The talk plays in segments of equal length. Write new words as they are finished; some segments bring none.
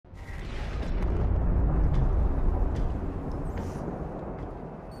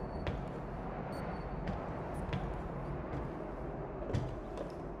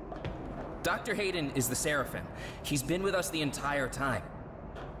Dr. Hayden is the Seraphim. He's been with us the entire time.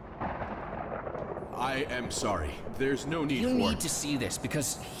 I am sorry. There's no need for... You need to see this,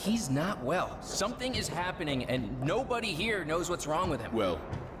 because he's not well. Something is happening, and nobody here knows what's wrong with him. Well,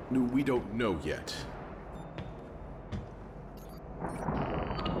 we don't know yet.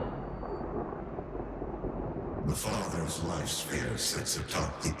 The Father's life sphere sits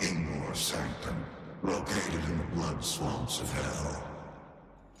atop the indoor sanctum, located in the blood swamps of hell.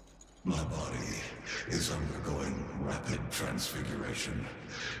 My body is undergoing rapid transfiguration.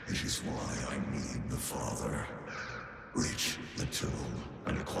 It is why I need the Father. Reach the tomb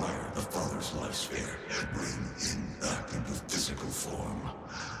and acquire the Father's life sphere. Bring him back into physical form.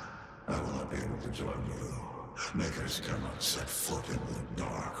 I will not be able to join you. Makers cannot set foot in the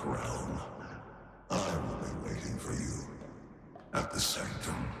dark realm. I will be waiting for you at the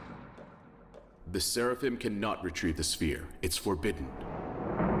sanctum. The Seraphim cannot retrieve the sphere. It's forbidden.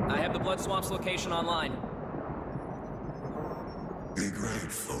 I have the Blood Swamp's location online. Be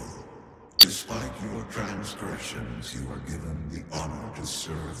grateful. Despite your transgressions, you are given the honor to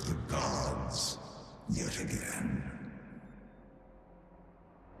serve the gods yet again.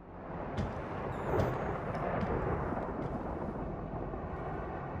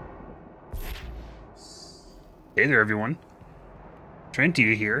 Hey there, everyone.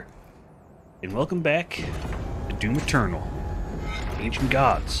 Trentia here, and welcome back to Doom Eternal: Ancient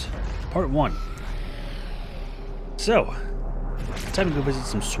Gods, Part 1. So, it's time to go visit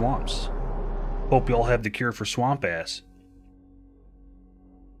some swamps. Hope you all have the cure for swamp ass.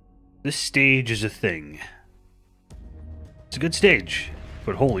 This stage is a thing. It's a good stage,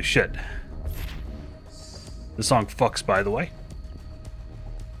 but holy shit. The song fucks, by the way.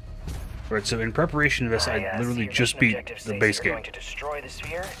 Alright, so in preparation of this, I literally just beat the base game. Going to destroy the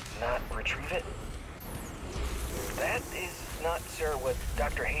sphere, not retrieve it. That is not, sir, what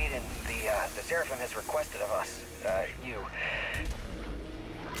Dr. Hayden, the Seraphim, has requested of us. You.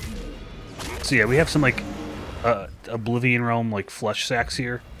 So yeah, we have some, like, Oblivion Realm, like, flesh sacks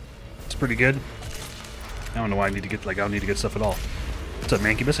here. It's pretty good. I don't know why I need to get, like, I don't need to get stuff at all. What's up,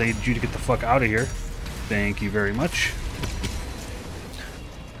 Mancubus? I need you to get the fuck out of here. Thank you very much.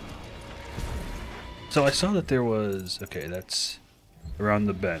 So I saw that there was... Okay, that's around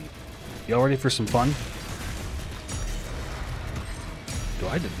the bend. Y'all ready for some fun? Do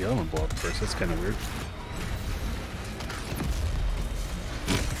I did the other one blow up first? That's kind of weird.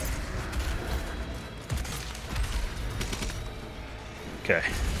 Okay,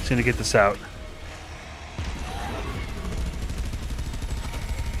 just gonna get this out.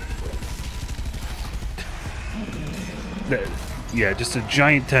 Yeah, just a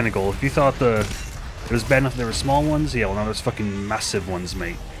giant tentacle. If you thought it was bad enough there were small ones, yeah, well now there's fucking massive ones,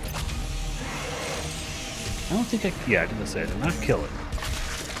 mate. I don't think yeah, I didn't say I did not kill it.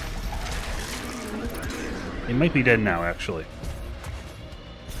 It might be dead now, actually.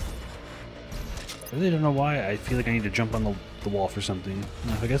 I really don't know why. I feel like I need to jump on the wall for something.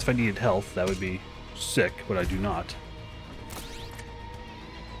 I guess if I needed health, that would be sick, but I do not.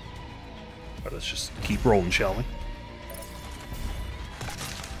 But let's just keep rolling, shall we?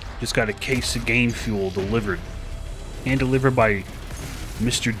 Just got a case of game fuel delivered. And delivered by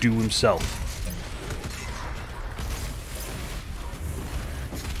Mr. Do himself.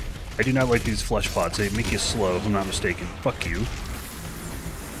 I do not like these flesh pots. They make you slow, if I'm not mistaken. Fuck you.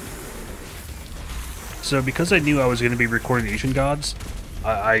 So because I knew I was going to be recording the Ancient Gods,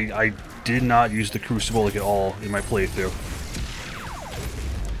 I did not use the Crucible like at all in my playthrough.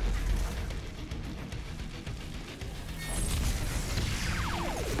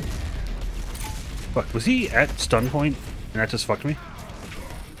 Fuck, was he at stun point and that just fucked me?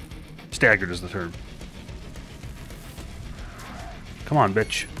 Staggered is the term. Come on,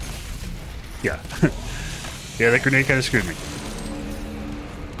 bitch. Yeah. Yeah, that grenade kind of screwed me.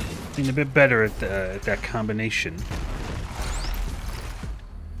 Being a bit better at that combination.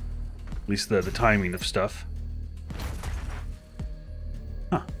 At least the timing of stuff.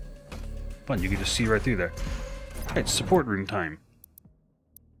 Huh. Fun, you can just see right through there. Alright, support room time.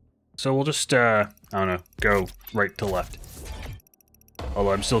 So we'll just, I don't know, go right to left.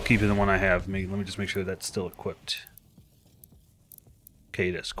 Although I'm still keeping the one I have. Let me just make sure that's still equipped. Okay,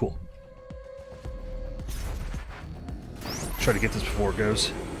 it is. Cool. Try to get this before it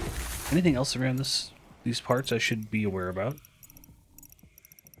goes. Anything else around these parts I should be aware about?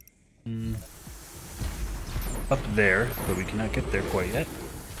 Up there, but we cannot get there quite yet.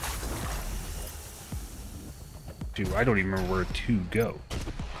 Dude, I don't even remember where to go.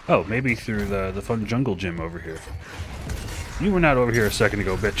 Oh, maybe through the fun jungle gym over here. You were not over here a second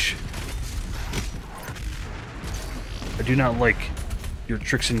ago, bitch. I do not like your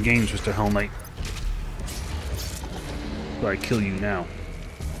tricks and games, Mr. Hell Knight. So I kill you now.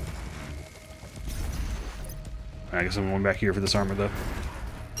 I guess I'm going back here for this armor, though.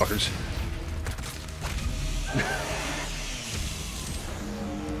 Fuckers.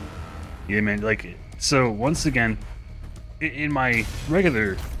 Yeah, man, like, so once again, in my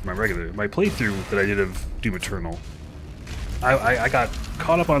playthrough that I did of Doom Eternal, I got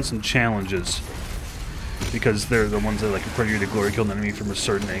caught up on some challenges because they're the ones that like require you to glory kill an enemy from a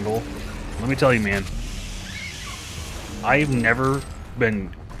certain angle. Let me tell you, man, I've never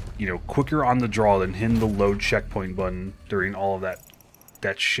been, you know, quicker on the draw than hitting the load checkpoint button during all of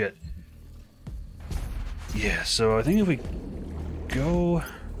that shit. Yeah, so I think if we go,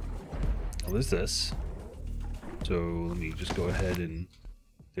 what is this? So let me just go ahead and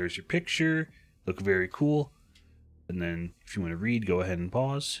there's your picture. Look very cool. And then if you want to read, go ahead and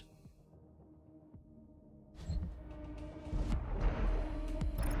pause.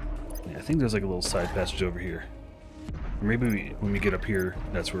 Yeah, I think there's like a little side passage over here. Or maybe when we get up here,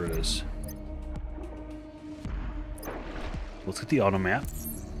 that's where it is. Let's get the auto map.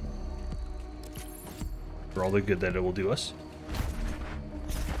 For all the good that it will do us.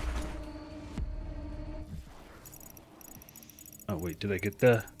 Oh wait, did I get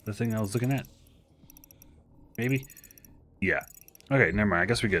the thing I was looking at? Maybe? Yeah. Okay, never mind. I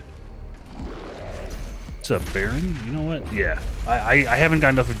guess we good. It's a Baron? You know what? Yeah. I haven't got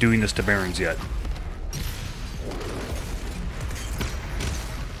enough of doing this to Barons yet.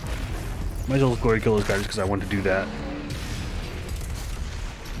 Might as well glory kill those guys because I want to do that.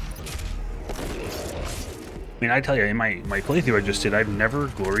 I mean, I tell you, in my playthrough I just did, I've never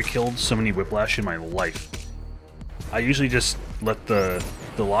glory killed so many Whiplash in my life. I usually just let the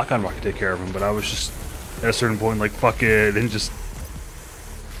lock-on rocket take care of him, but I was just at a certain point like, fuck it, and just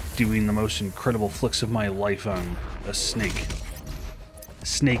doing the most incredible flicks of my life on a snake. A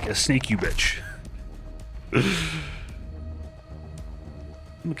snake, you bitch.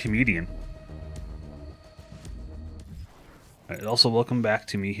 I'm a comedian. Alright, also welcome back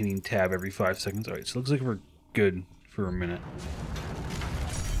to me hitting tab every 5 seconds. Alright, so it looks like we're good for a minute.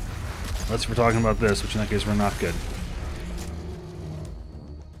 Unless we're talking about this, which in that case we're not good.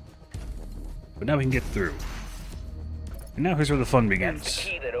 But now we can get through. And now here's where the fun begins. That's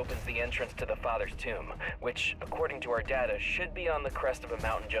the key that opens the entrance to the Father's tomb, which, according to our data, should be on the crest of a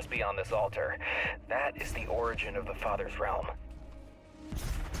mountain just beyond this altar. That is the origin of the Father's realm.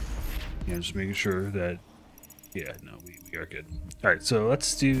 Yeah, just making sure that... Yeah, no, we are good. Alright, so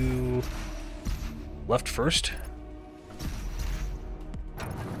let's do... left first.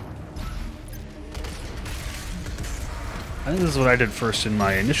 I think this is what I did first in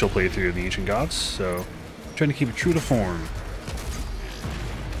my initial playthrough of the Ancient Gods, so I'm trying to keep it true to form.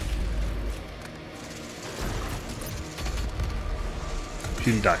 She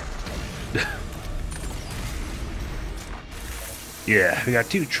didn't die. Yeah, we got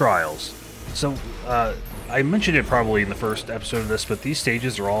 2 trials. So, I mentioned it probably in the first episode of this, but these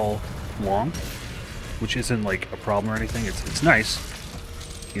stages are all long, which isn't like a problem or anything. It's nice.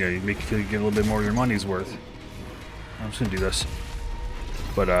 You know, you make you feel you get a little bit more of your money's worth. I'm just gonna do this.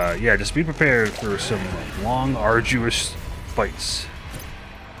 But yeah, just be prepared for some long, arduous fights.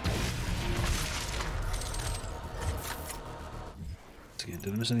 Again,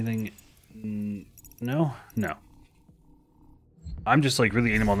 did I miss anything? No? No. I'm just like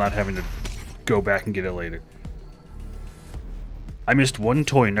really animal not having to go back and get it later. I missed one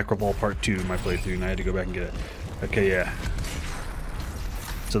toy in Necroball Part 2 in my playthrough and I had to go back and get it. Okay, yeah.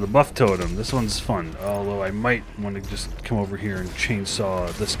 So the buff totem, this one's fun, although I might want to just come over here and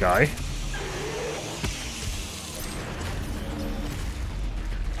chainsaw this guy.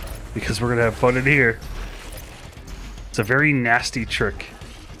 Because we're gonna have fun in here. It's a very nasty trick.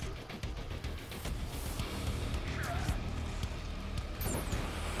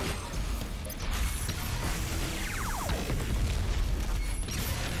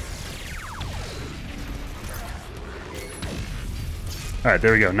 Alright,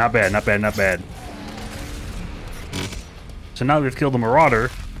 there we go. Not bad, not bad, not bad. So now that we've killed the Marauder,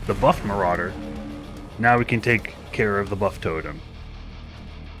 the buff Marauder, now we can take care of the buff totem.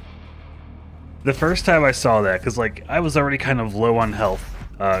 The first time I saw that, because like I was already kind of low on health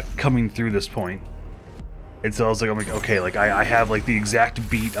coming through this point, and so I was like, okay, like I have like the exact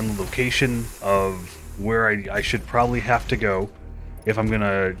beat on the location of where I should probably have to go if I'm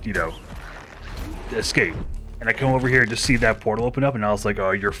gonna, you know, escape. And I come over here to see that portal open up, and I was like,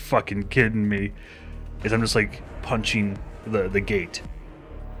 oh, you're fucking kidding me. As I'm just like punching the gate.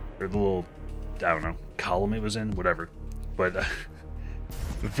 Or the little, I don't know, column it was in, whatever. But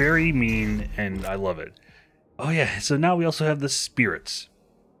very mean, and I love it. Oh yeah, so now we also have the spirits.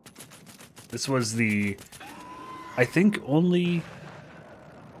 This was the, I think, only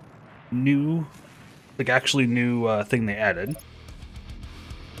new, like actually new thing they added.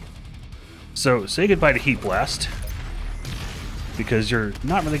 So say goodbye to Heat Blast, because you're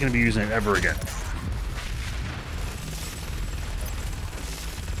not really going to be using it ever again.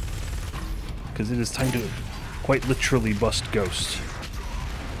 Because it is time to quite literally bust Ghost.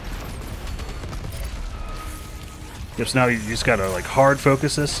 Yep, so now you just gotta like hard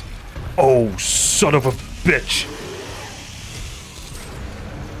focus this. Oh, son of a bitch!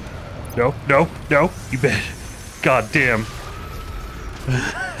 No, no, no, you bet. God damn.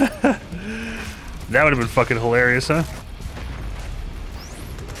 That would have been fucking hilarious, huh?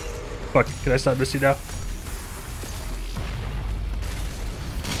 Fuck, can I stop missing now?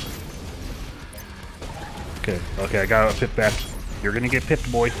 Okay, okay, I got a pip back. You're gonna get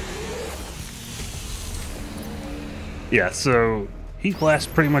pipped, boy. Yeah, so Heat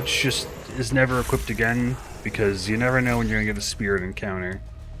Blast pretty much just is never equipped again, because you never know when you're gonna get a spirit encounter.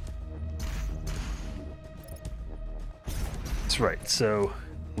 That's right, so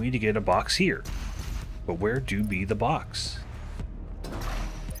we need to get a box here. But where do be the box? I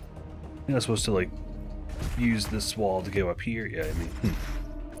think I'm supposed to, like, use this wall to go up here. Yeah, I mean,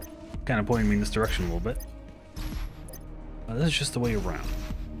 kind of pointing me in this direction a little bit. This is just the way around.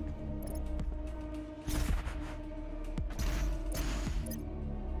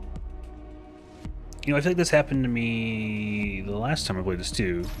 You know, I feel like this happened to me the last time I played this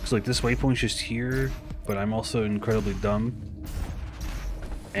too. It's like this waypoint's just here, but I'm also incredibly dumb.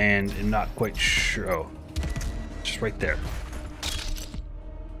 And I'm not quite sure. Oh, just right there.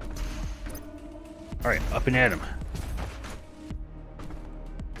 Alright, up and at him.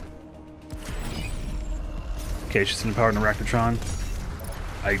 Okay, it's just an empowered Arachnotron.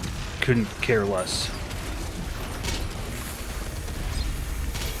 I couldn't care less.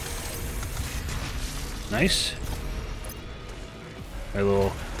 Nice. A little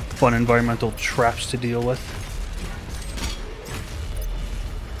fun environmental traps to deal with.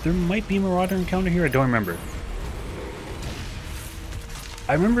 There might be a Marauder encounter here, I don't remember.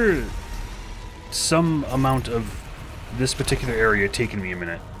 I remember some amount of this particular area taking me a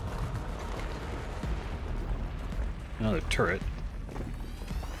minute. Another turret.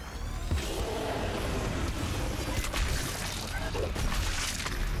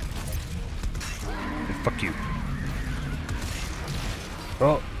 Hey, fuck you.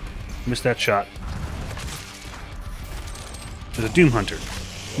 Oh, missed that shot. There's a Doom Hunter.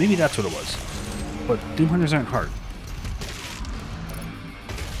 Maybe that's what it was. But Doom Hunters aren't hard.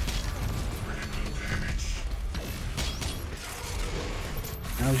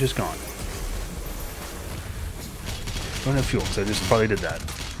 Now he's just gone. Don't have fuel, so I just probably did that.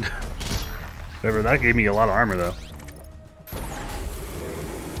 Whatever, that gave me a lot of armor, though.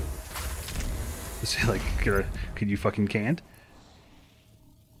 It's like, could you fucking can't?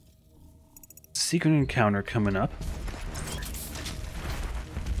 Secret encounter coming up.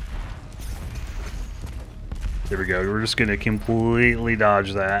 There we go, we're just gonna completely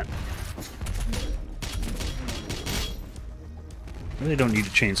dodge that. I really don't need to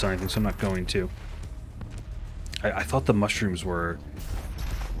chainsaw anything, so I'm not going to. I thought the mushrooms were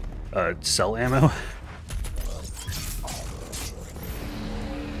cell ammo.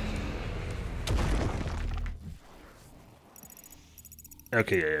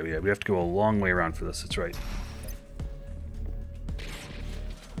 Okay, yeah, we have to go a long way around for this, that's right.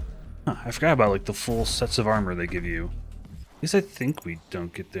 Huh, I forgot about like the full sets of armor they give you. At least I think we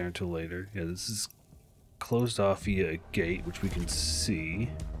don't get there until later. Yeah, this is closed off via a gate, which we can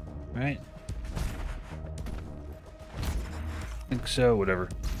see, right? I think so, whatever.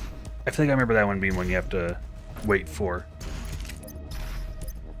 I feel like I remember that one being one you have to wait for.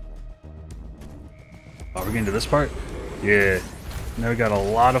 Oh, we're getting to this part? Yeah. Now we got a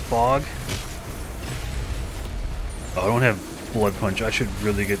lot of fog. Oh, I don't have Blood Punch. I should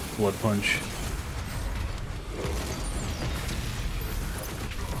really get Blood Punch.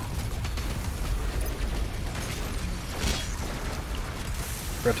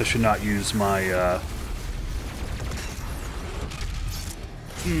 Perhaps I should not use my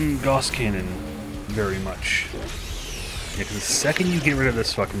Gauss Cannon very much. Yeah, because the second you get rid of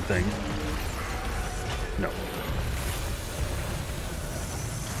this fucking thing... No.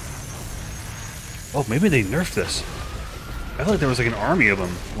 Oh, maybe they nerfed this. I felt like there was like an army of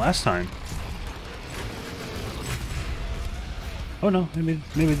them last time. Oh no, maybe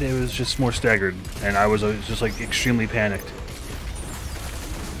it was just more staggered, and I was just like extremely panicked.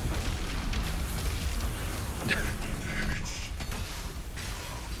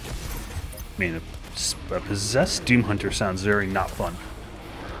 Man, A possessed Doom Hunter sounds very not fun.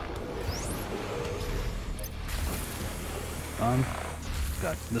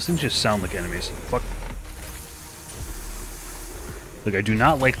 God, those things just sound like enemies. Fuck. Look, I do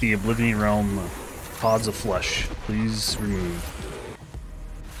not like the Oblivion Realm pods of flesh. Please remove.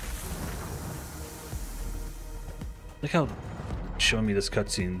 Look how showing me this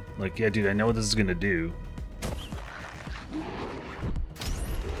cutscene. Like, yeah, dude, I know what this is gonna do.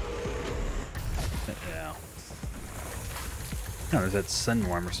 Yeah. Oh, there's that sun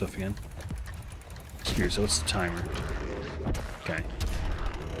warmer stuff again. Here, so what's the timer? Okay.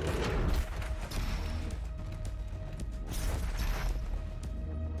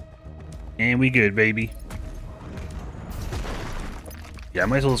 And we good, baby. Yeah, I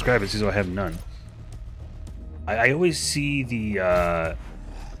might as well describe it since I have none. I always see the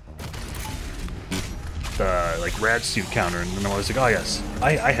like rad suit counter, and then I'm always like, oh yes,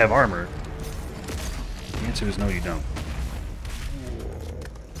 I have armor. The answer is no, you don't.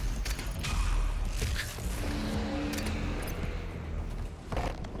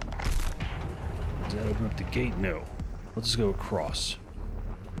 Does that open up the gate? No. Let's just go across.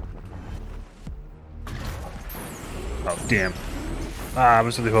 Oh, damn. Ah, I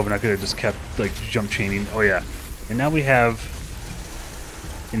was really hoping I could have just kept, like, jump chaining. Oh, yeah. And now we have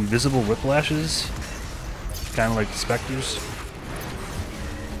invisible whiplashes. Kind of like the specters.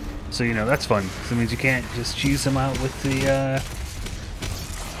 So, you know, that's fun. So it means you can't just cheese them out with the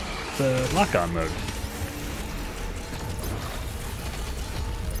lock-on mode.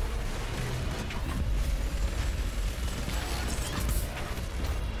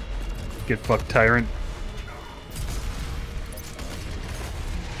 Get fucked, Tyrant.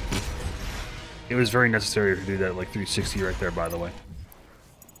 It was very necessary to do that, like 360 right there, by the way.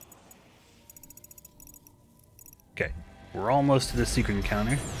 Okay, we're almost to the secret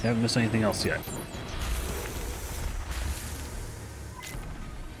encounter. Haven't missed anything else yet.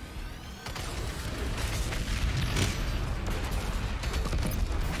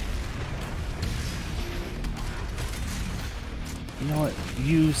 You know what?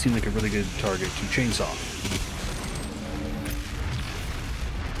 You seem like a really good target to chainsaw.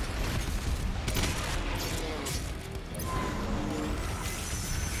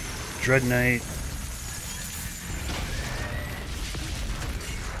 Dread Knight,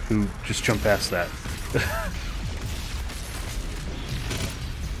 who just jumped past that.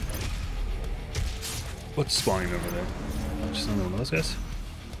 What's spawning over there? Just another one of those guys?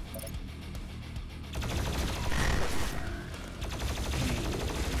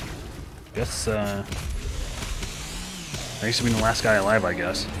 Guess, I used to be the last guy alive, I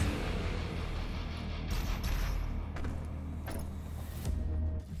guess.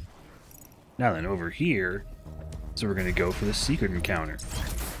 Now then, over here, so we're gonna go for the secret encounter.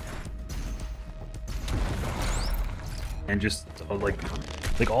 And just, like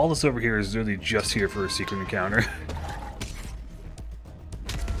all this over here is really just here for a secret encounter.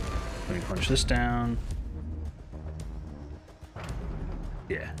 Let me punch this down.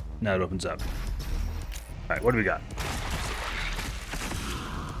 Yeah, now it opens up. Alright, what do we got?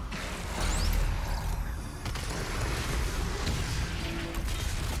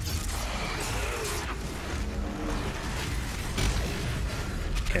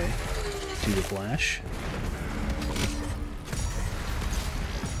 Okay, do the flash.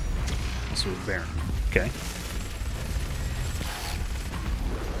 This was Baron. Okay.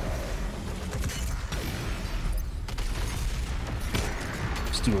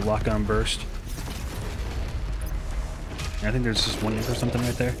 Let's do a lock-on burst. And I think there's just one imp or something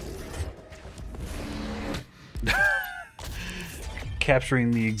right there.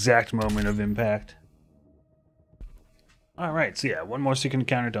 Capturing the exact moment of impact. Alright, so yeah, one more secret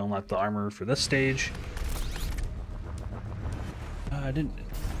encounter to unlock the armor for this stage. I didn't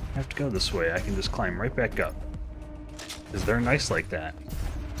have to go this way. I can just climb right back up. Because they're nice like that.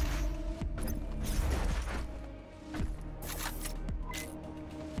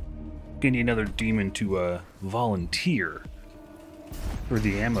 Gonna need another demon to volunteer for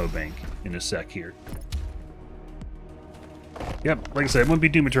the ammo bank in a sec here. Yep, like I said, it wouldn't be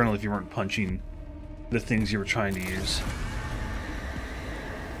Doom Eternal if you weren't punching the things you were trying to use.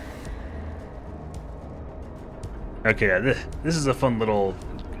 Okay, yeah, this is a fun little,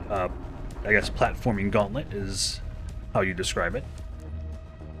 I guess, platforming gauntlet is how you describe it.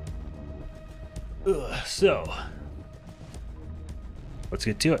 So, let's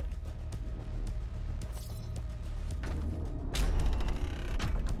get to it.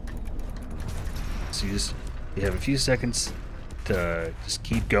 So you have a few seconds to just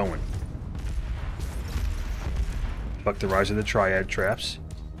keep going. Fuck the rise of the triad traps.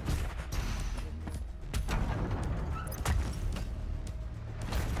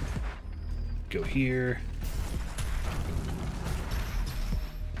 Go here.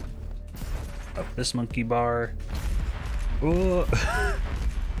 Up this monkey bar. Oh.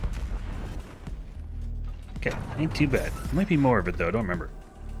 Okay, ain't too bad. Might be more of it though, I don't remember.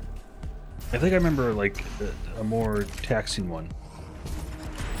 I think I remember like a more taxing one.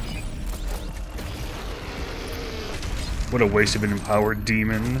 What a waste of an empowered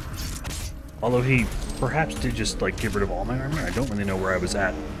demon. Although he perhaps did just like get rid of all my armor, I don't really know where I was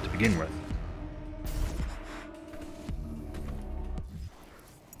at to begin with.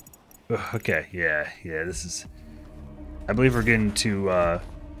 Okay, yeah, this is... I believe we're getting to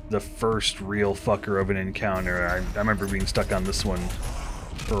the first real fucker of an encounter. I remember being stuck on this one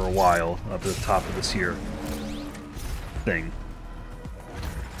for a while, up at the top of this here thing.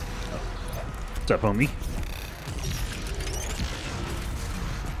 What's up, homie?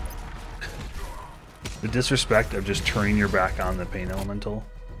 The disrespect of just turning your back on the pain elemental.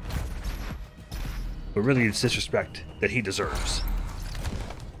 But really, it's disrespect that he deserves.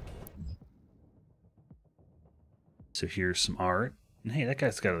 So here's some art. And hey, that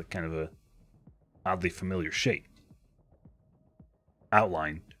guy's got a kind of a oddly familiar shape.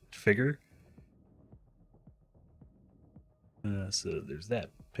 Outline figure. So there's that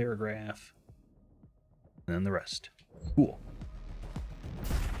paragraph. And then the rest. Cool.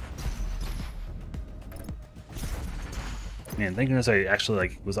 Man, thank goodness I actually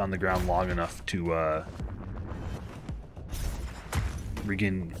like was on the ground long enough to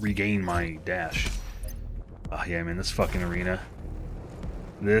regain my dash. Oh yeah, man, this fucking arena.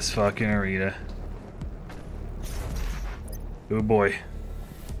 This fucking arena. Oh boy.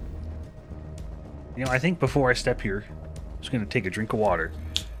 You know, I think before I step here, I'm just gonna take a drink of water,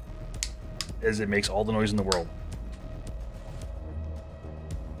 as it makes all the noise in the world.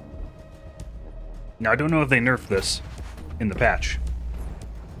 Now, I don't know if they nerfed this in the patch.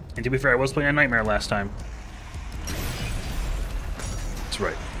 And to be fair, I was playing on Nightmare last time. That's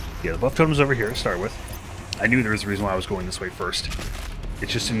right. Yeah, the buff totem's over here to start with. I knew there was a reason why I was going this way first.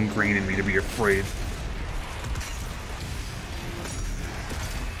 It's just ingrained in me to be afraid.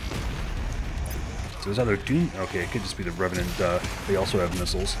 So there's other Doom... Okay, it could just be the Revenant. They also have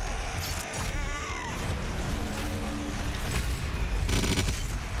missiles.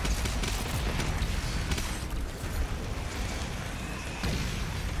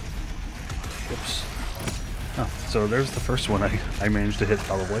 Whoops. Oh, so there's the first one I managed to hit,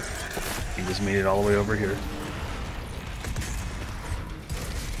 probably. He just made it all the way over here.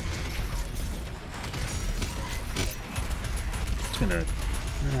 It's gonna...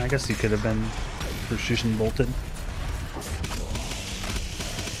 I guess he could have been precision bolted.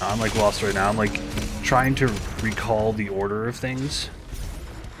 I'm like lost right now. I'm like trying to recall the order of things.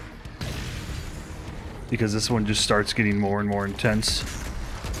 Because this one just starts getting more and more intense.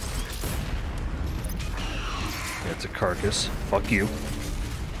 That's a carcass. Fuck you.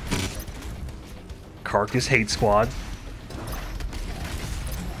 Carcass Hate Squad.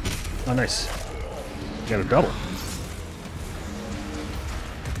 Oh, nice. Got a double.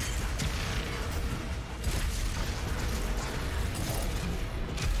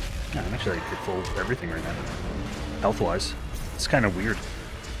 Yeah, I'm actually like full of everything right now. Health-wise. It's kind of weird.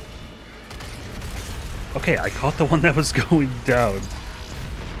 Okay, I caught the one that was going down.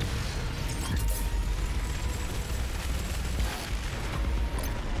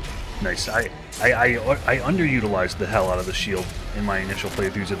 Nice. I underutilized the hell out of the shield in my initial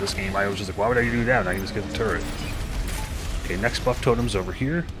playthroughs of this game. I was just like, why would I do that? And I can just get the turret. Okay, next buff totem's over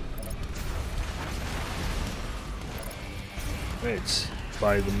here. Wait, it's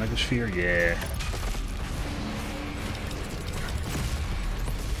by the Megasphere? Yeah.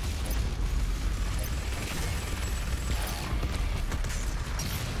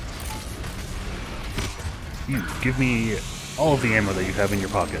 You give me all of the ammo that you have in your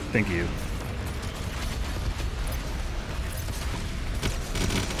pocket. Thank you.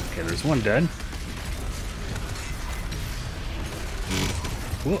 Okay, there's one dead.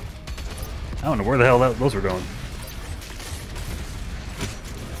 Whoa. I don't know where the hell those were going.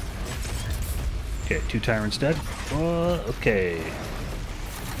 Okay, 2 tyrants dead. Okay.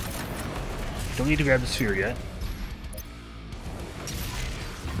 Don't need to grab the sphere yet.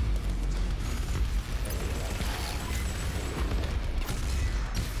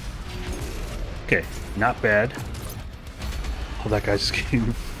 Okay, not bad. Oh, that guy's just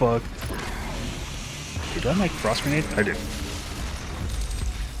getting fucked. Did I make frost grenade? I did.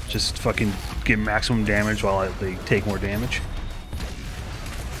 Just fucking get maximum damage while they take more damage.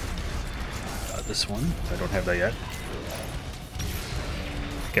 This one, I don't have that yet.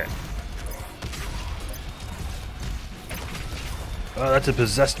 Okay. Oh, that's a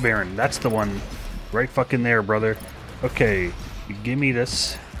possessed Baron. That's the one. Right fucking there, brother. Okay, you give me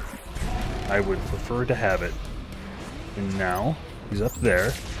this. I would prefer to have it. And now, he's up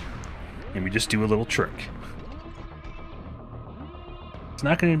there. And we just do a little trick. It's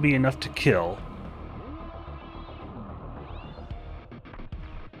not going to be enough to kill.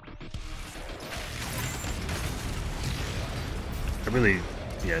 I really...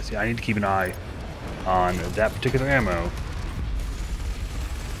 Yeah, see, I need to keep an eye on that particular ammo.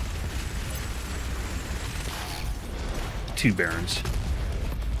 Two Barons.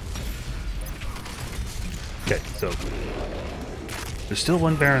 Okay, so there's still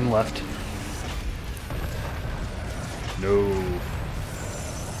one Baron left. No.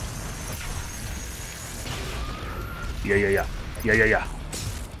 Yeah.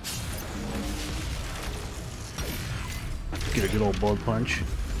 Get a good old blood punch.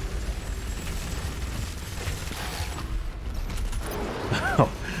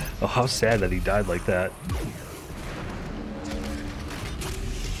 Oh, how sad that he died like that.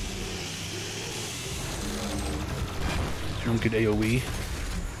 Good AoE.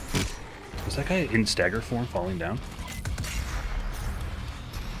 Was that guy in stagger form falling down?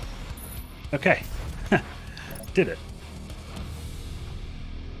 Okay. Did it.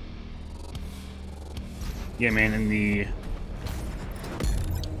 Yeah, man, in the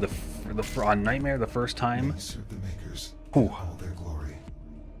on Nightmare the first time. Ooh.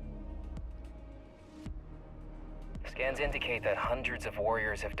 Scans indicate that hundreds of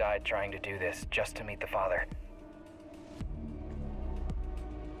warriors have died trying to do this just to meet the Father.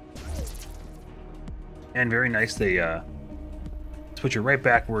 And very nice, they put you right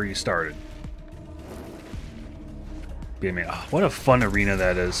back where you started. Yeah, man, oh, what a fun arena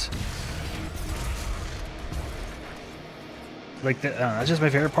that is. Like, that's just my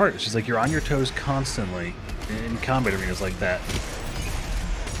favorite part. It's just like you're on your toes constantly in combat arenas like that.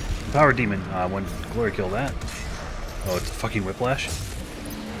 Power Demon, when Glory kill that. Oh, it's a fucking Whiplash.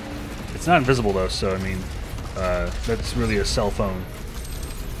 It's not invisible though, so I mean, that's really a cell phone.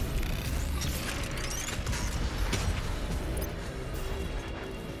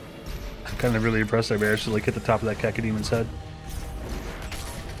 I'm kind of really impressed I managed to like hit the top of that Cacademon's head.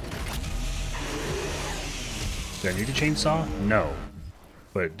 Do I need a chainsaw? No.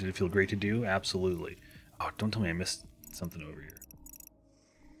 But did it feel great to do? Absolutely. Oh, don't tell me I missed something over here.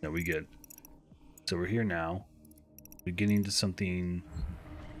 No, we good. So we're here now. We're getting into something...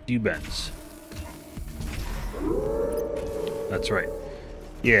 Dubens. That's right.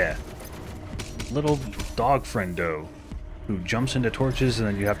 Yeah. Little dog friendo who jumps into torches and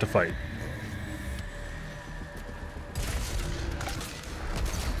then you have to fight.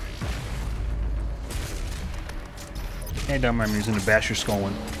 And I'm using to bash your skull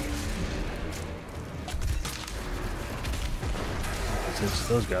in. It's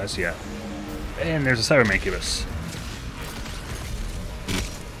those guys, yeah. And there's a Cybermancubus.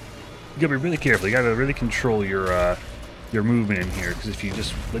 You gotta be really careful. You gotta really control your movement in here, because if you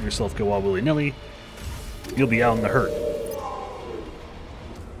just let yourself go all willy-nilly, you'll be out in the hurt.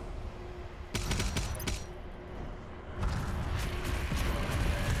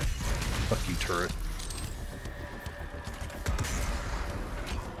 Fuck you, turret.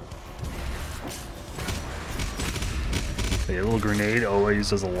 A little grenade always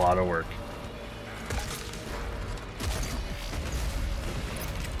does a lot of work.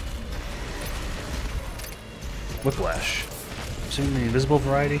 Whiplash. Assuming the invisible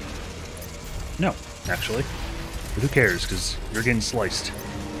variety? No, actually. But who cares, because you're getting sliced.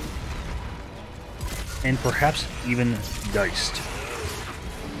 And perhaps even diced.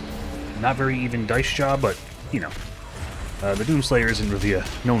 Not very even dice job, but, you know. The Doomslayer isn't really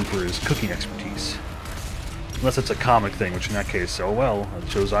known for his cooking expertise. Unless it's a comic thing, which in that case, oh well, it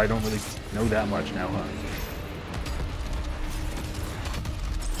shows I don't really know that much now, huh?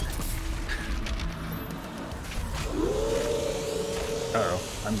 Uh-oh,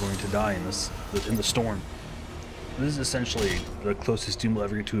 I'm going to die in the storm. This is essentially the closest Doom will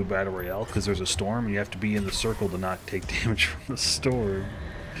ever get to a battle royale, because there's a storm and you have to be in the circle to not take damage from the storm.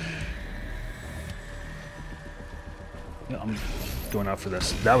 Yeah, I'm going out for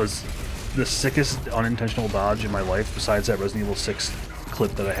this. That was the sickest unintentional dodge in my life, besides that Resident Evil 6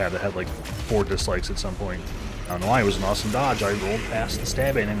 clip that I had like 4 dislikes at some point. I don't know why, it was an awesome dodge. I rolled past the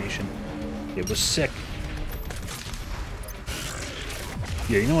stab animation. It was sick.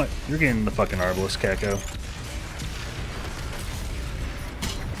 Yeah, you know what? You're getting the fucking Arbalest, Kako.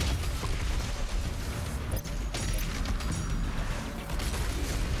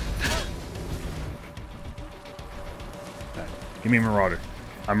 Right, give me a Marauder.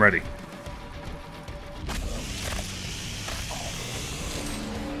 I'm ready.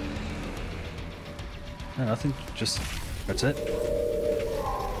 No, nothing. Just that's it.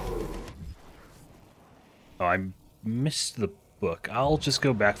 Oh, I missed the book. I'll just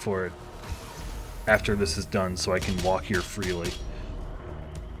go back for it after this is done, so I can walk here freely.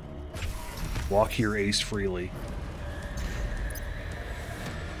 Walk here, Ace, freely.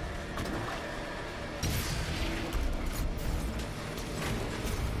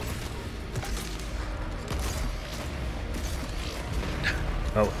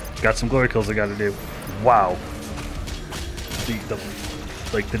 Oh, got some glory kills I gotta do. Wow.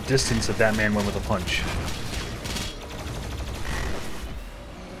 Like the distance that man went with a punch.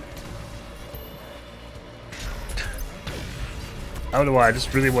 I don't know why, I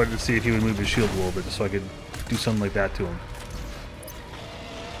just really wanted to see if he would move his shield a little bit just so I could do something like that to him.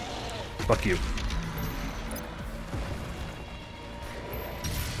 Fuck you.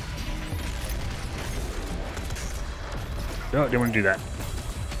 No, didn't want to do that.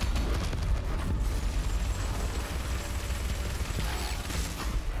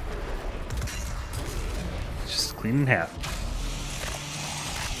 Just clean in half.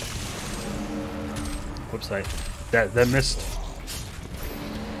 Whoops, that missed.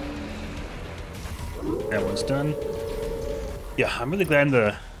 That one's done. Yeah, I'm really glad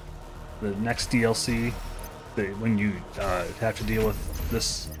the next DLC, when you have to deal with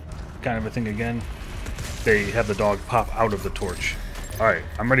this kind of a thing again, they have the dog pop out of the torch. Alright,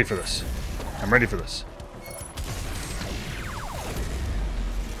 I'm ready for this. I'm ready for this.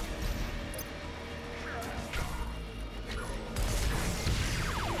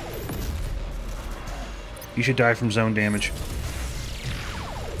 You should die from zone damage.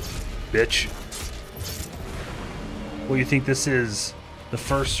 Bitch. What do you think this is? The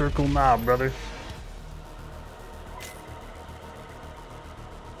first circle? Nah, brother.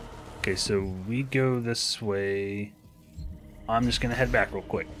 Okay, so we go this way. I'm just gonna head back real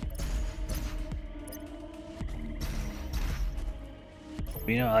quick.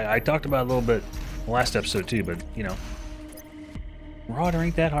 You know, I talked about it a little bit in the last episode too, but you know, Marauder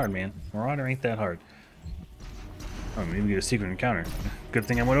ain't that hard, man. Marauder ain't that hard. Oh, maybe we get a secret encounter. Good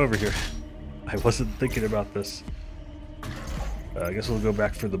thing I went over here. I wasn't thinking about this. I guess we'll go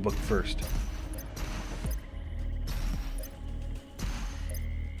back for the book first.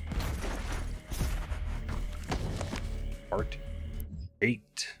 Part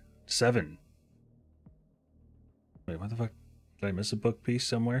 8, 7. Wait, what the fuck? Did I miss a book piece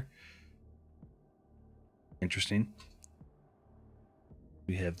somewhere? Interesting.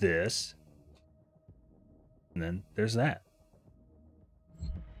 We have this. And then there's that.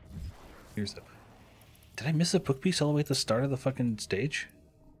 Here's the... Did I miss a book piece all the way at the start of the fucking stage?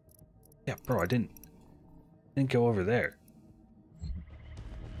 Yeah, bro, I didn't go over there.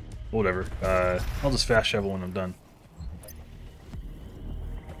 Whatever. I'll just fast travel when I'm done.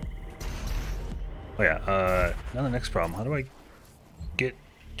 Oh yeah, now the next problem. How do I get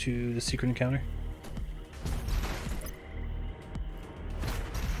to the secret encounter?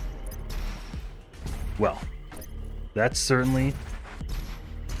 Well, that's certainly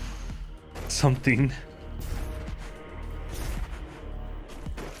something.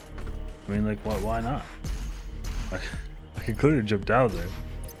 I mean, like, why not? I could clearly jump out there.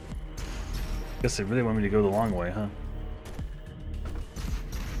 Guess they really want me to go the long way, huh?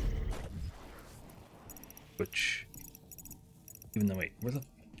 Which, even though, wait, where the...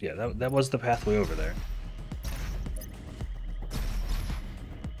 Yeah, that was the pathway over there.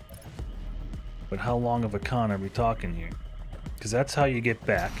 But how long of a con are we talking here? Because that's how you get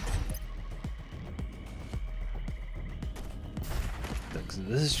back.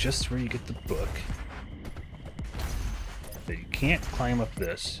 This is just where you get the book. But you can't climb up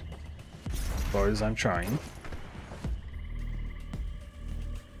this, as far as I'm trying.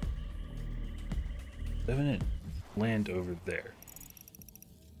 Doesn't it land over there?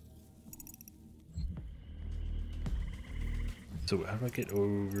 So how do I get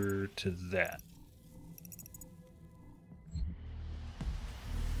over to that?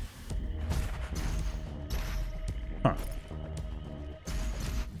 Huh.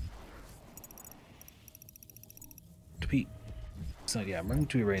 Pete. So yeah, I'm running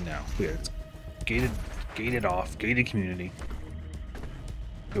to it right now. Weird. It's gated off, gated community.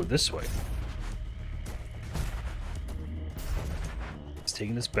 Go this way. It's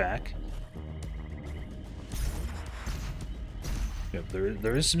taking us back. Yep,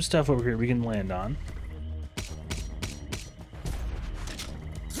 there is some stuff over here we can land on.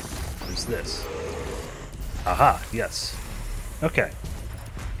 There's this. Aha, yes. Okay.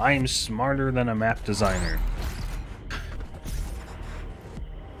 I am smarter than a map designer.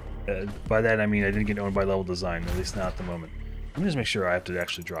 By that I mean I didn't get owned by level design, at least not at the moment. Let me just make sure I have to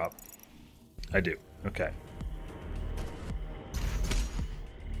actually drop. I do. Okay.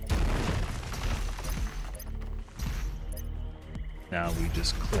 Now we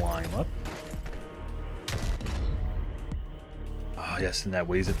just climb up. Oh, yes, and that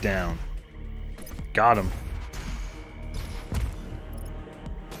weighs it down. Got him.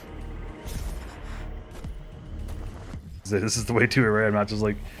 So this is the way to it, right? I'm not just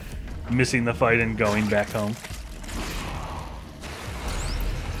like missing the fight and going back home.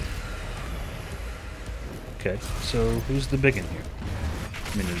 Okay, so who's the big one here?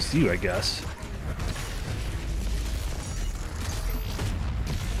 I mean, it's you, I guess.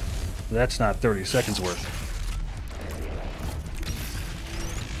 That's not 30 seconds worth.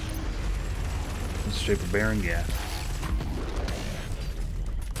 This is Shaper Baron, yeah.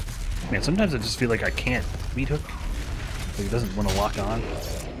 Man, sometimes I just feel like I can't meat hook. Like it doesn't want to lock on.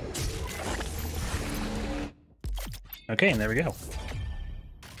 Okay, and there we go.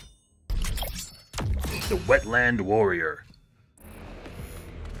 The Wetland Warrior.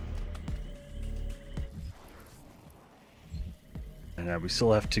 And we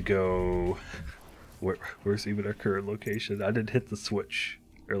still have to go... Where's even our current location? I didn't hit the switch.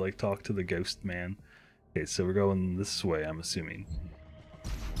 Or like talk to the ghost man. Okay, so we're going this way, I'm assuming.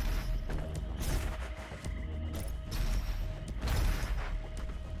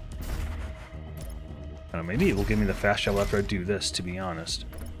 Maybe it will give me the fast travel after I do this, to be honest.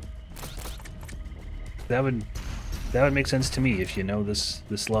 That would make sense to me if you know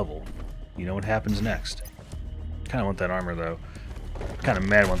this level. You know what happens next. Kinda want that armor though. Kinda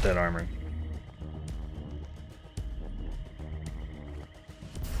mad I want that armor.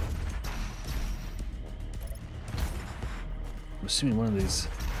 I'm assuming one of these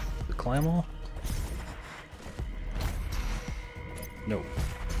the climb wall? No.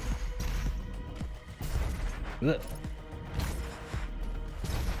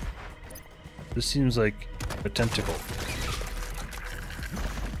 This seems like a tentacle.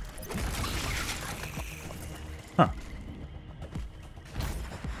 Huh.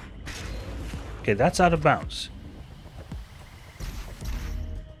 Okay, that's out of bounds.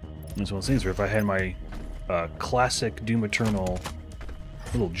 It's one of those things where if I had my classic Doom Eternal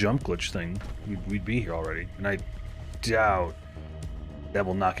little jump glitch thing, we'd be here already. And I doubt that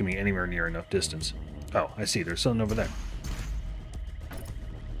will not give me anywhere near enough distance. Oh, I see. There's something over there.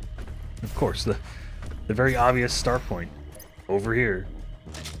 Of course, the very obvious start point. Over here.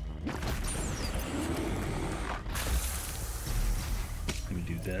 Let me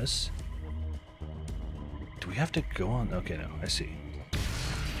do this. Do we have to go on? Okay, no. I see.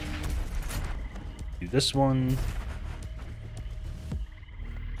 Do this one.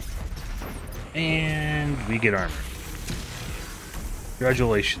 And we get armor.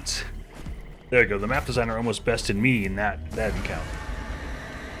 Congratulations. There we go. The map designer almost bested me in that encounter.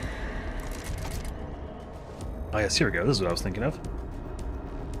 Oh yes, here we go. This is what I was thinking of.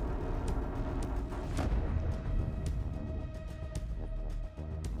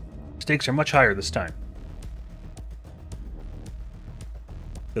 Stakes are much higher this time.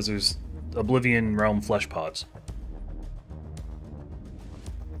 Because there's Oblivion Realm flesh pods.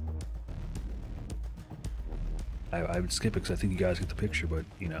 I would skip it because I think you guys get the picture, but,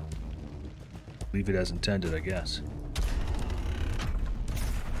 you know, leave it as intended, I guess.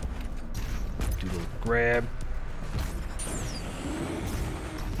 Do a little grab.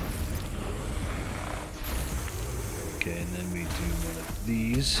 Okay, and then we do one of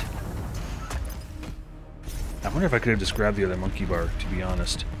these. I wonder if I could have just grabbed the other monkey bar, to be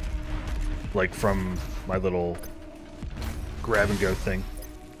honest. Like from my little grab and go thing.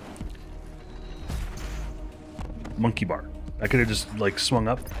 Monkey bar. I could have just like swung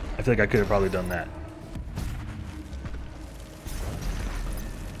up. I feel like I could have probably done that.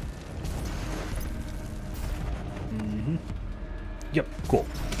 Mm-hmm. Yep, cool.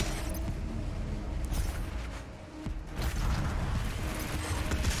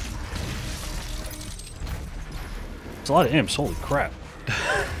 It's a lot of imps, holy crap.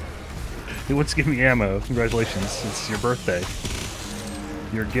 He wants to give me ammo. Congratulations, it's your birthday.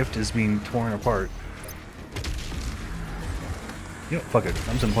 Your gift is being torn apart. You know, fuck it.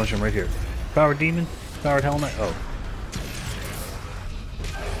 I'm just gonna punch him right here. Powered Demon? Powered Hell Knight? Oh.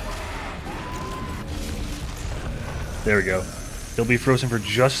 There we go. He'll be frozen for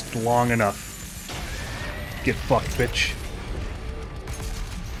just long enough. Get fucked, bitch.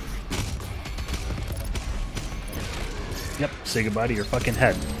 Yep, say goodbye to your fucking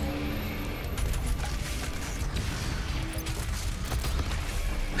head.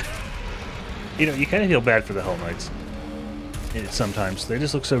 You know, you kind of feel bad for the Hell Knights. Sometimes. They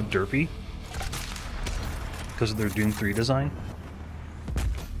just look so derpy. Because of their Doom 3 design.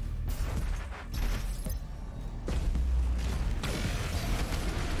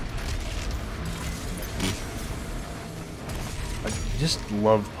 just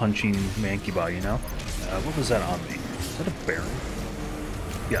love punching Mankiba, you know? What was that on me? Is that a Baron?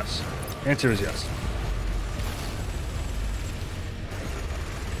 Yes. Answer is yes.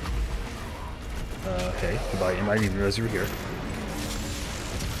 Okay, goodbye. I didn't even realize you were here.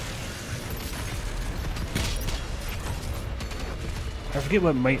 I forget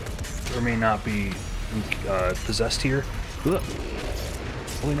what might or may not be possessed here. Ugh.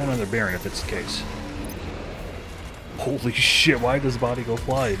 Probably not another Baron if it's the case. Holy shit, why does the body go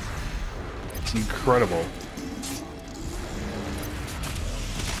flying? It's incredible.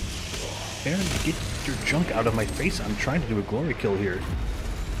 Baron, get your junk out of my face. I'm trying to do a glory kill here.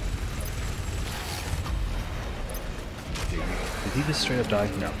 Did he just straight up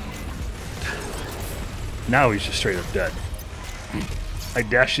die? No. Now he's just straight up dead. I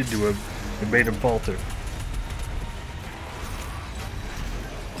dashed into him and made him falter.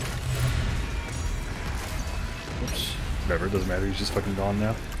 Oops. Whatever, it doesn't matter. He's just fucking gone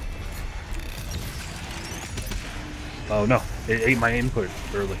now. Oh no, it ate my input.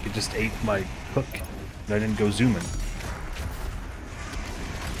 Or like, it just ate my hook. And I didn't go zooming.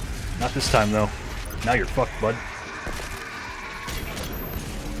 Not this time though. Now you're fucked, bud.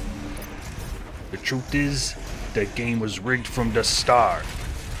 The truth is, that game was rigged from the start.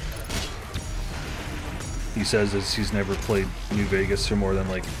 He says as he's never played New Vegas for more than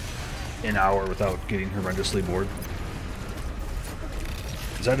like an hour without getting horrendously bored.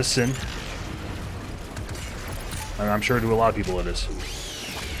 Is that a sin? I'm sure to a lot of people it is.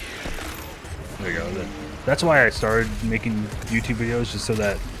 There you go. That's why I started making YouTube videos, just so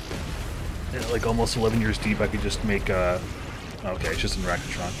that, like almost 11 years deep, I could just make, okay, it's just in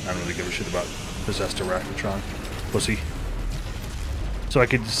Rakatron. I don't really give a shit about Possessed or Rakatron. Pussy. So I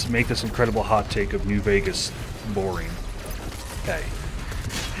could just make this incredible hot take of New Vegas boring. Hey.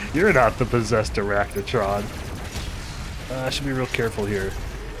 You're not the Possessed Arachnotron. I should be real careful here.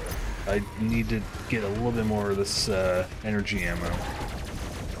 I need to get a little bit more of this energy ammo.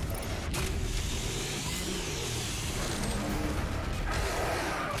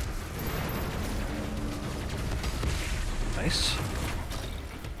 Nice.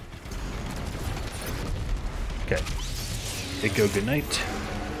 Okay. Eiko, good night.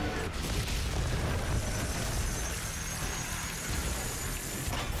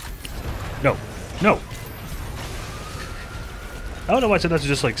 No. No! I don't know why I said that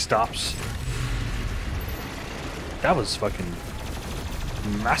just like stops. That was fucking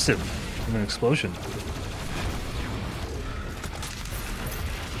massive of an explosion.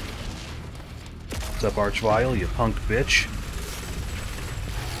 What's up, Archvile, you punk bitch?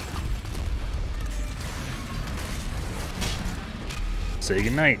 Say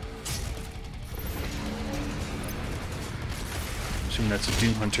goodnight. Assume that's a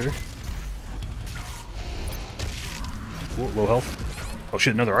Doom Hunter. Whoa, low health. Oh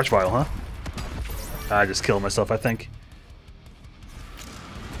shit, another Archvile, huh? I just killed myself, I think.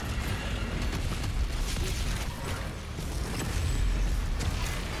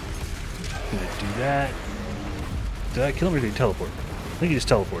 Gonna do that. Did I kill him or did he teleport? I think he just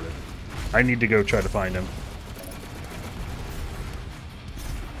teleported. I need to go try to find him.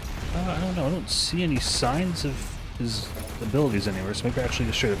 I don't know, I don't see any signs of his abilities anywhere, so maybe I actually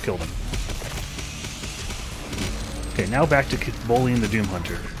just straight up killed him. Okay, now back to bullying the Doom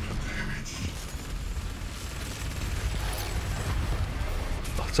Hunter.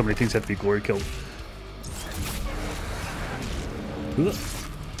 Oh, so many things have to be glory killed. Ew.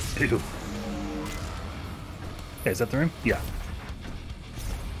 Okay, is that the room? Yeah.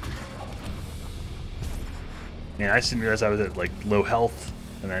 Man, I just didn't realize I was at like low health,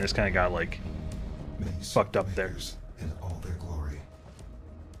 and I just kind of got like fucked up there. In all their glory.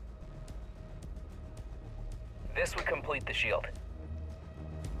 This would complete the shield.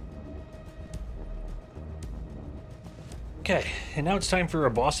 Okay, and now it's time for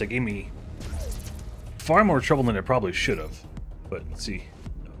a boss that gave me far more trouble than it probably should have. But let's see.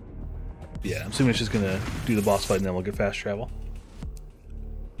 Yeah, I'm assuming it's just gonna do the boss fight and then we'll get fast travel.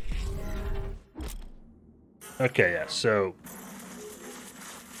 Okay, yeah, so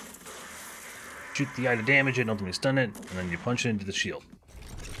shoot the eye to damage it and ultimately stun it, and then you punch it into the shield.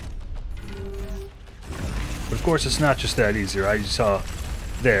 But of course, it's not just that easy. Right? You saw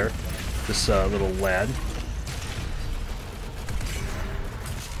there, this little lad.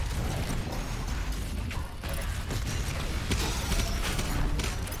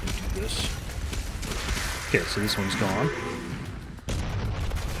 Do this. Okay, so this one's gone.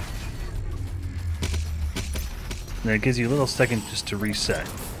 And then it gives you a little second just to reset.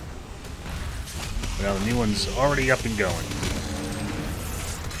 But now the new one's already up and going.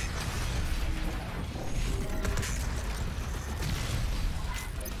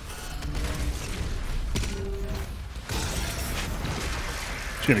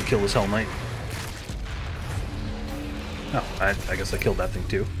 Just gonna kill this Hell Knight. Oh, I guess I killed that thing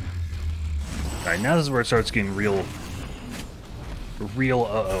too. Alright, now this is where it starts getting real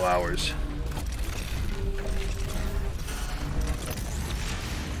uh-oh hours.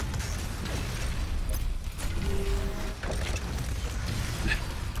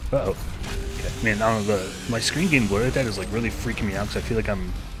 Uh-oh. Okay. Man, I don't know, my screen getting blurred like that is like really freaking me out because I feel like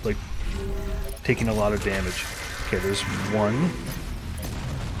I'm like taking a lot of damage. Okay, there's one.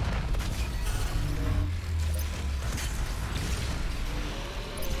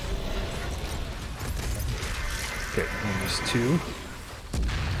 Okay, and there's two.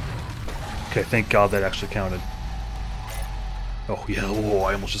 Okay, thank God that actually counted. Oh yeah, whoa,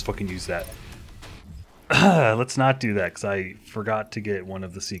 I almost just fucking used that. Let's not do that, because I forgot to get one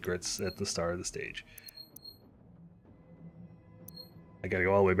of the secrets at the start of the stage. I gotta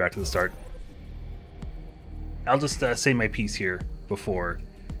go all the way back to the start. I'll just say my piece here before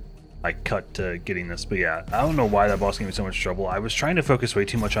I cut to getting this. But yeah, I don't know why that boss gave me so much trouble. I was trying to focus way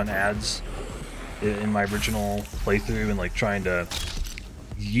too much on ads in my original playthrough and like trying to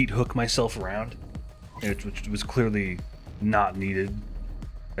yeet hook myself around, which was clearly not needed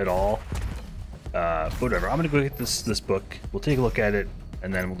at all. But whatever, I'm gonna go get this book, we'll take a look at it,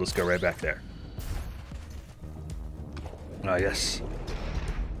 and then we'll just go right back there. Ah, yes.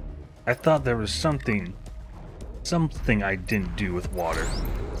 I thought there was something I didn't do with water.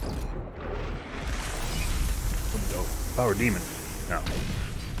 Oh, power demon. No.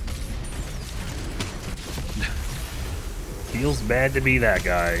 Feels bad to be that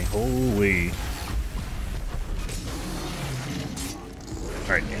guy. Holy.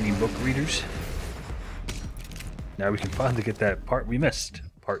 Alright, any book readers? Now we can finally get that part we missed.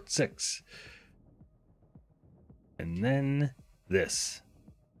 Part 6. And then this.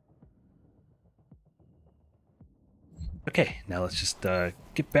 Okay, now let's just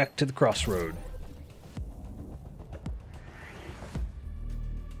get back to the crossroad.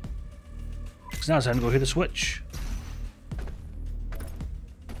 Because now it's time to go hit a switch.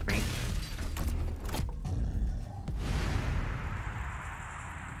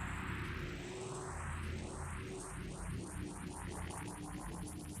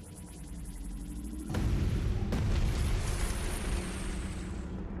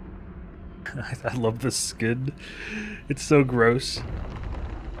 I love this skin. It's so gross.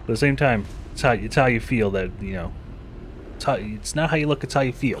 But at the same time, it's how you feel that, you know. It's not how you look, it's how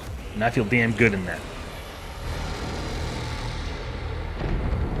you feel. And I feel damn good in that.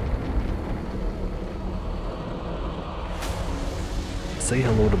 Say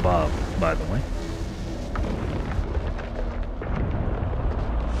hello to Bob, by the way.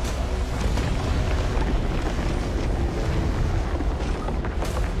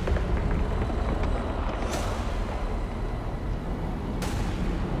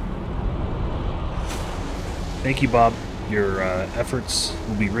 Thank you, Bob. Your efforts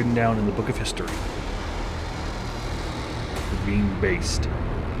will be written down in the book of history. For being based.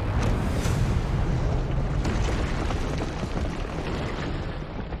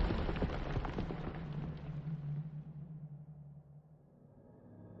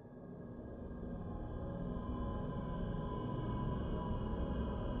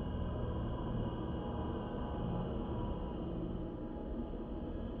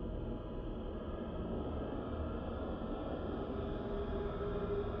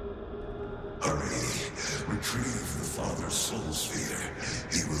 Retrieve the Father's soul sphere.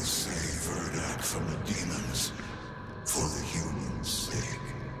 He will save Urdak from the demons. For the humans' sake.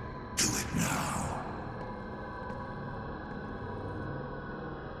 Do it now.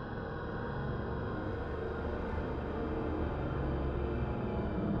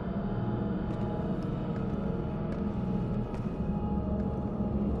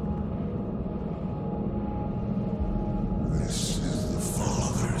 This is the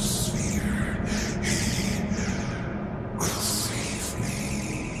Father's sphere. He will save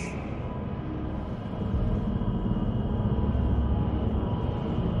me.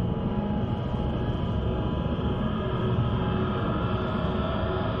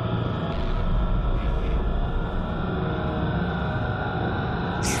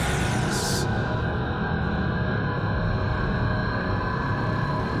 Yes.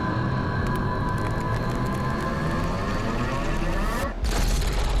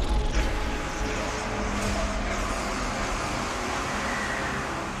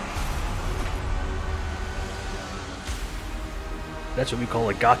 That's what we call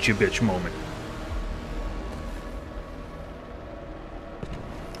a gotcha bitch moment.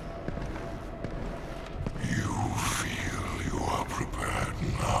 You feel you are prepared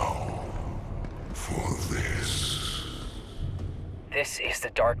now for this. This This is the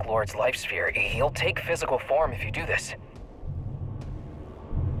Dark Lord's life sphere. He'll take physical form if you do this.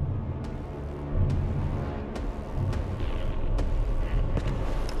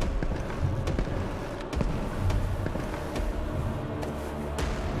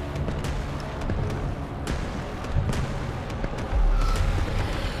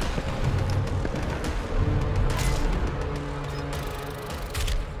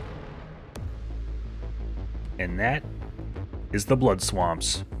 And that is the blood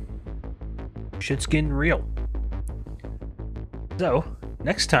swamps. Shit's getting real. So,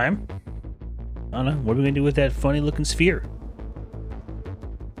 next time, I don't know, what are we gonna do with that funny looking sphere?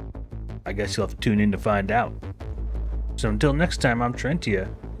 I guess you'll have to tune in to find out. So until next time, I'm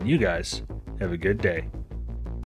Trentia, and you guys have a good day.